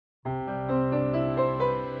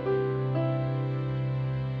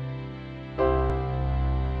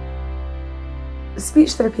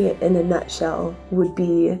Speech therapy in a nutshell would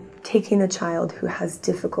be taking a child who has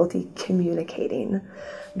difficulty communicating,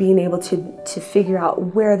 being able to figure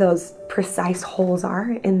out where those precise holes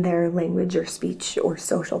are in their language or speech or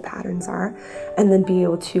social patterns are, and then be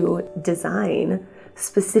able to design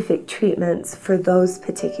specific treatments for those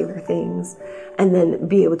particular things, and then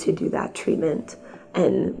be able to do that treatment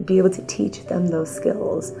and be able to teach them those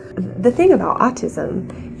skills. The thing about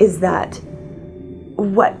autism is that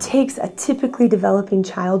what takes a typically developing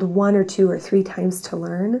child 1 or 2 or 3 times to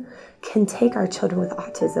learn can take our children with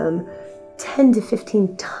autism 10 to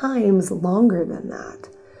 15 times longer than that.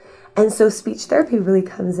 And so speech therapy really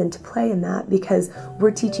comes into play in that, because we're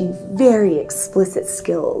teaching very explicit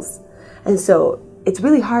skills. And so it's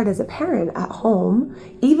really hard as a parent at home,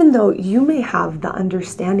 even though you may have the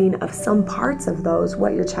understanding of some parts of those,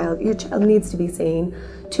 what your child needs to be saying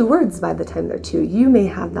 2 words by the time they're 2. You may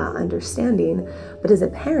have that understanding, but as a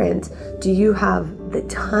parent, do you have the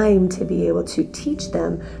time to be able to teach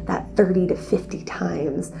them that 30 to 50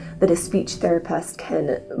 times that a speech therapist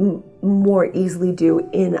can more easily do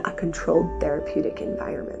in a controlled therapeutic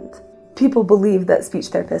environment? People believe that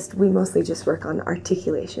speech therapists, we mostly just work on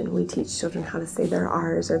articulation. We teach children how to say their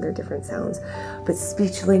R's or their different sounds, but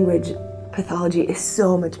speech language pathology is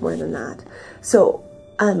so much more than that. So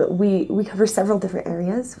we cover several different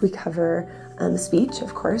areas. We cover speech,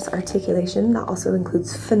 of course, articulation. That also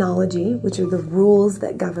includes phonology, which are the rules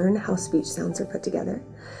that govern how speech sounds are put together.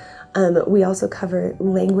 We also cover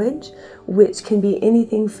language, which can be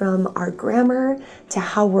anything from our grammar to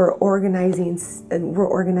how we're organizing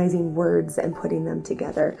words and putting them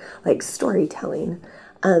together, like storytelling.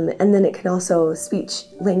 And then it can also, speech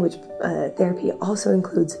language therapy also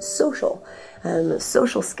includes social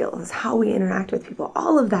skills, how we interact with people.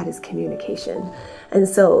 All of that is communication. And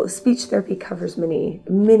so speech therapy covers many,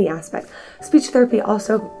 many aspects. Speech therapy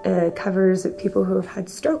also covers people who have had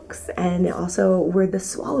strokes, and also we're the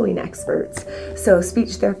swallowing experts. So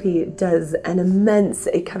speech therapy does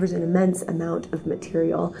it covers an immense amount of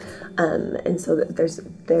material. And so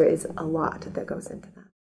there is a lot that goes into that.